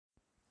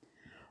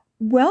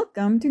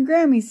Welcome to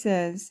Grammy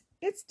Says.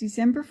 It's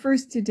December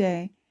 1st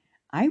today.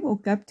 I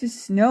woke up to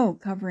snow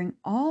covering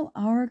all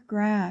our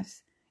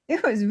grass.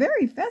 It was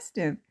very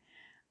festive.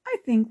 I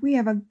think we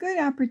have a good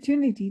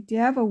opportunity to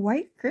have a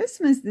white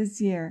Christmas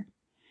this year.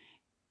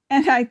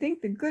 And I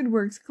think the Good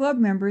Works Club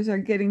members are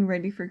getting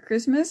ready for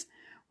Christmas,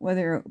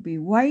 whether it be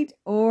white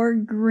or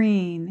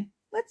green.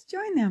 Let's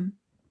join them.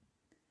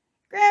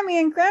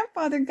 Grammy and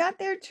Grandfather got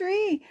their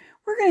tree.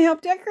 We're going to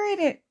help decorate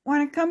it.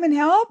 Want to come and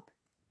help?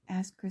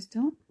 Asked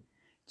Crystal.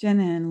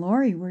 Jenna and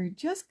Lori were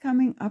just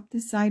coming up the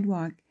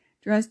sidewalk,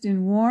 dressed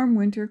in warm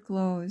winter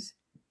clothes.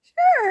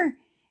 Sure,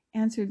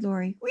 answered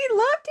Lori. We'd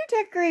love to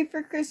decorate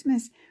for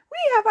Christmas.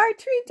 We have our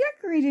tree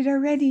decorated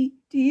already.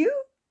 Do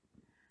you?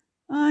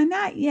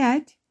 Not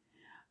yet,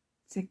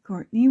 said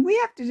Courtney. We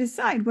have to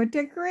decide what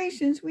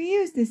decorations we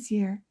use this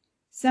year.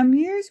 Some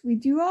years we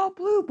do all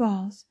blue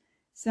balls,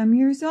 some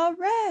years all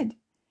red.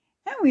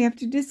 And we have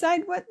to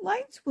decide what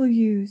lights we'll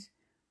use.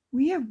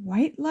 We have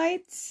white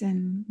lights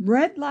and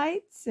red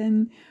lights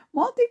and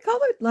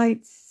multicolored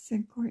lights,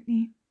 said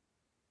Courtney.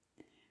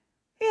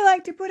 We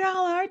like to put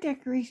all our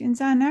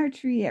decorations on our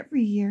tree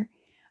every year.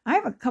 I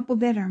have a couple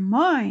that are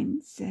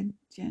mine, said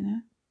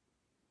Jenna.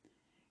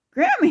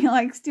 Grammy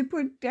likes to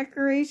put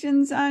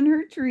decorations on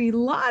her tree,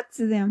 lots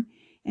of them,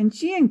 and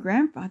she and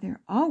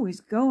Grandfather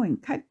always go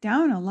and cut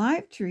down a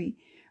live tree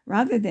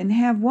rather than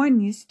have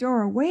one you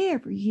store away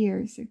every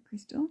year, said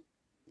Crystal.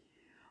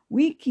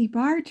 We keep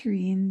our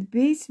tree in the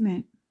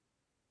basement.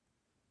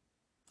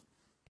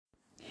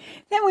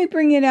 Then we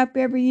bring it up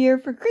every year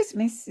for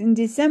Christmas in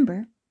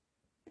December.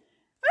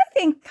 I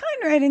think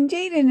Conrad and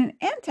Jaden and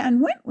Anton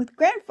went with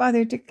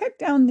Grandfather to cut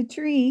down the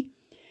tree.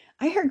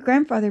 I heard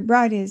Grandfather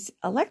brought his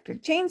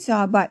electric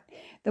chainsaw, but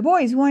the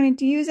boys wanted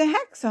to use a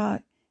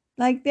hacksaw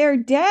like their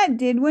dad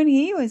did when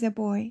he was a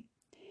boy.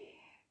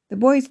 The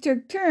boys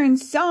took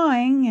turns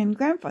sawing, and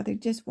Grandfather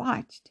just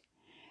watched.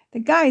 The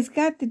guys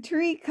got the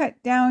tree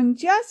cut down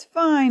just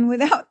fine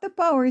without the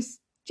power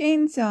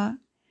chainsaw.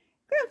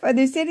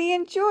 Grandfather said he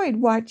enjoyed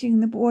watching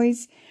the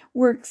boys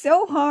work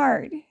so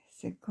hard,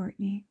 said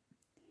Courtney.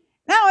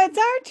 Now it's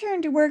our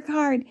turn to work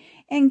hard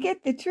and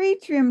get the tree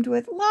trimmed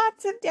with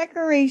lots of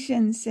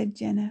decorations, said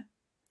Jenna.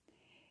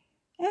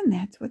 And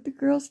that's what the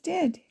girls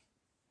did.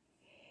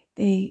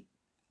 They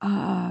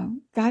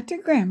got to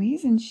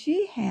Grammy's, and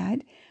she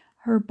had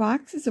her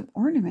boxes of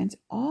ornaments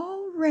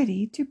all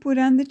ready to put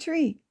on the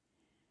tree.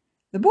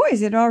 The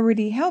boys had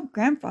already helped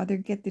Grandfather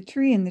get the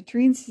tree in the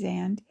tree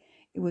stand.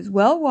 It was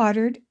well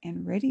watered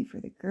and ready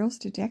for the girls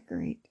to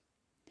decorate.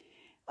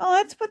 Oh,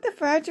 let's put the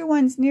fragile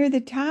ones near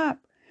the top.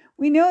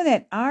 We know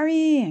that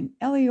Ari and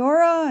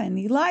Eliora and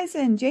Eliza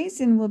and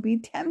Jason will be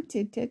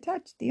tempted to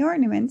touch the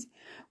ornaments.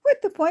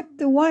 Put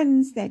the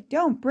ones that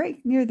don't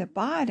break near the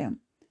bottom,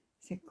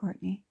 said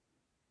Courtney.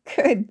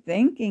 Good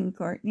thinking,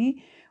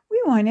 Courtney.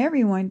 We want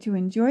everyone to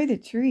enjoy the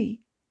tree.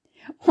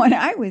 When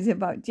I was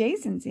about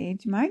Jason's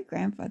age, my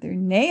grandfather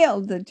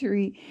nailed the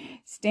tree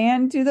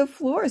stand to the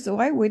floor so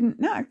I wouldn't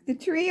knock the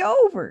tree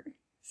over,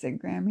 said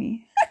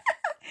Grammy.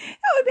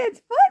 Oh,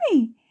 that's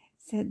funny,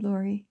 said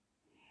Lori.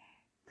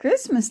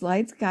 Christmas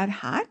lights got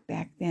hot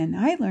back then.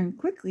 I learned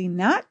quickly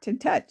not to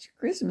touch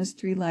Christmas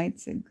tree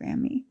lights, said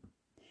Grammy.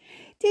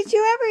 Did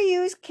you ever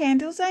use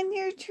candles on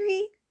your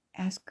tree?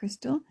 Asked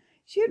Crystal.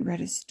 She had read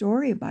a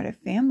story about a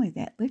family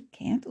that lit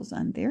candles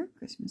on their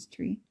Christmas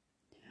tree.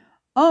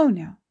 Oh,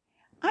 no.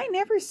 I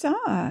never saw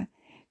a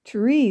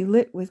tree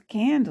lit with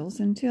candles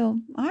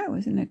until I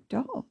was an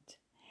adult.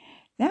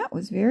 That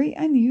was very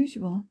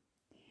unusual.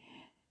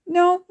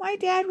 No, my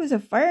dad was a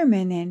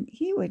fireman, and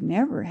he would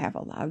never have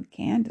allowed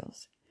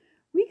candles.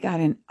 We got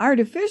an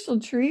artificial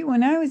tree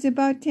when I was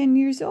about 10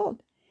 years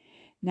old.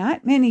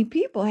 Not many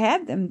people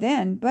had them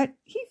then, but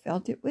he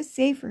felt it was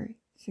safer,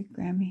 said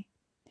Grammy.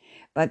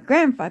 But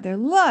Grandfather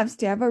loves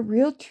to have a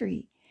real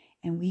tree,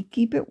 and we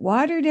keep it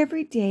watered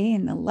every day,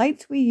 and the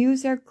lights we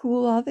use are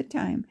cool all the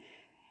time.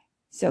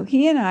 So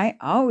he and I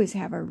always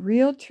have a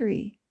real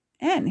tree,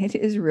 and it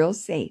is real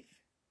safe.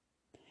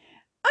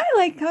 I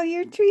like how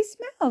your tree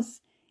smells.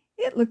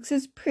 It looks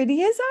as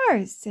pretty as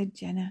ours, said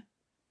Jenna.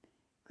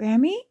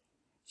 Grammy,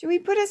 should we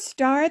put a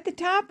star at the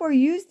top or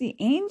use the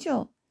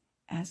angel?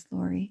 Asked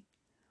Lori.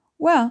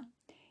 Well,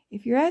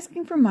 if you're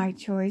asking for my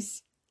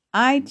choice,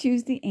 I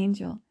choose the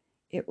angel.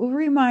 It will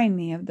remind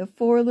me of the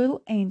 4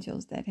 little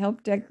angels that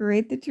helped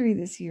decorate the tree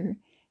this year,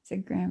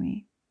 said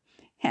Grammy.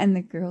 And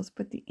the girls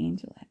put the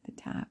angel at the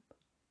top.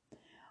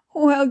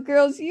 Well,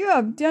 girls, you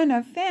have done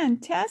a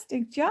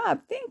fantastic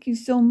job. Thank you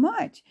so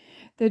much.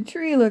 The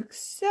tree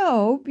looks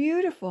so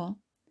beautiful.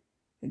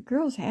 The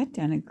girls had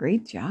done a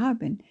great job,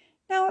 and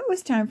now it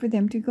was time for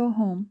them to go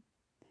home.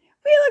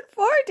 We look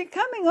forward to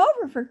coming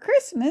over for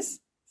Christmas,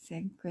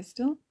 said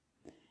Crystal.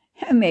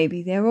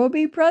 Maybe there will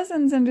be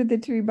presents under the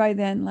tree by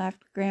then,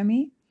 laughed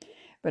Grammy.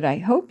 But I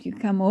hope you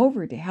come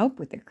over to help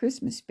with the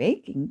Christmas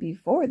baking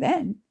before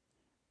then.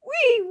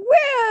 We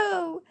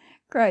will,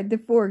 cried the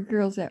 4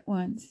 girls at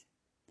once.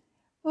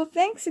 Well,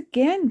 thanks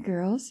again,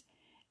 girls.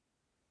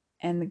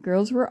 And the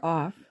girls were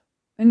off.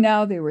 And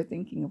now they were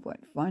thinking of what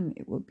fun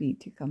it would be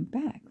to come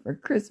back for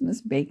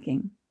Christmas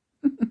baking.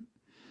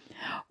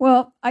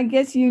 Well, I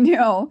guess you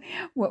know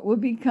what will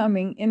be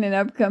coming in an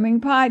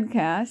upcoming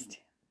podcast.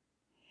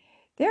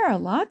 There are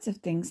lots of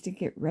things to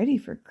get ready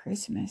for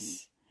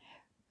Christmas.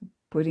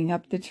 Putting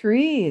up the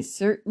tree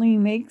certainly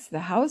makes the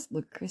house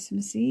look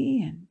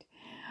Christmassy, and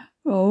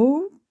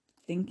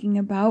thinking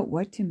about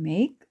what to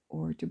make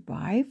or to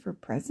buy for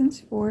presents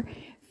for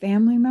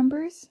family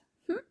members.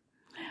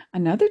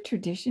 Another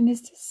tradition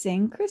is to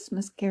sing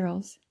Christmas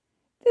carols.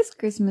 This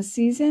Christmas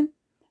season,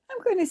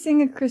 I'm going to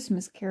sing a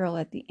Christmas carol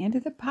at the end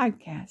of the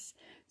podcast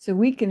so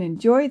we can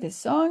enjoy the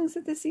songs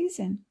of the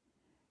season.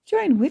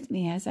 Join with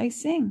me as I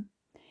sing.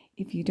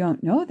 If you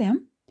don't know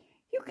them,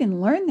 you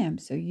can learn them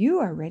so you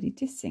are ready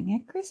to sing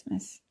at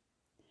Christmas.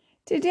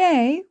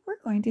 Today,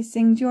 we're going to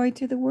sing Joy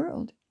to the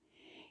World.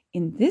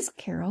 In this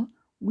carol,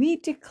 we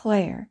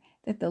declare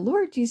that the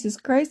Lord Jesus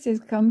Christ has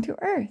come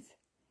to earth.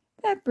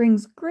 That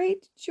brings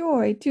great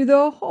joy to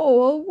the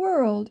whole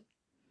world.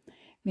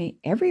 May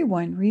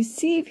everyone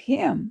receive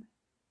him,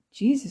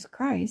 Jesus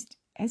Christ,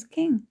 as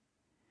King.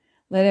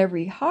 Let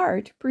every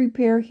heart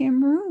prepare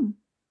him room.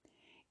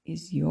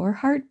 Is your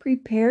heart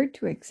prepared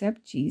to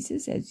accept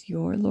Jesus as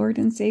your Lord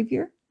and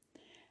Savior?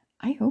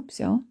 I hope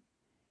so.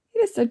 It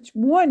is such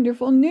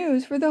wonderful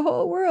news for the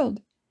whole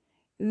world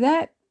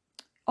that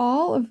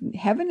all of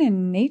heaven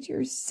and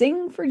nature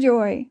sing for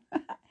joy.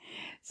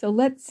 So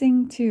let's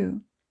sing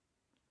too.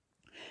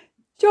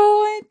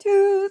 Joy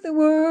to the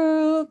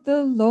world,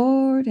 the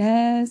Lord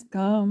has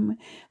come.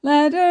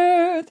 Let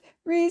earth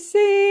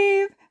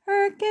receive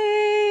her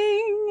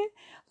King.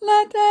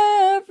 Let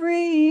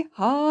every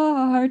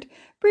heart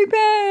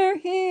prepare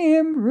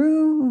him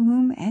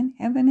room, and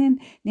heaven and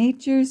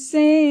nature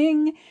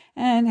sing,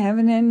 and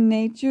heaven and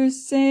nature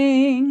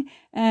sing,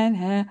 and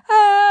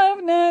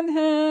heaven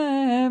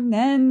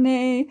and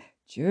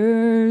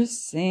nature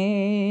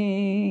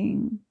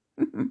sing.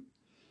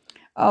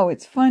 Oh,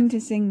 it's fun to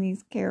sing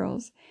these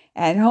carols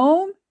at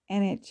home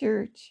and at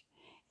church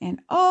and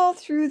all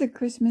through the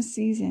Christmas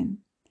season.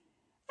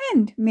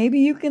 And maybe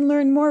you can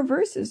learn more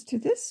verses to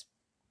this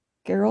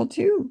carol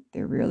too.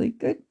 They're really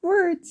good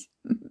words.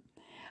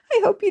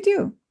 I hope you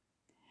do.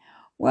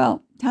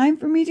 Well, time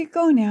for me to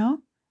go now.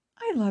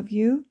 I love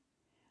you.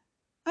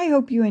 I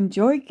hope you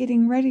enjoy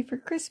getting ready for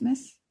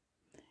Christmas.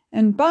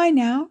 And bye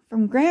now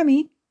from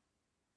Grammy.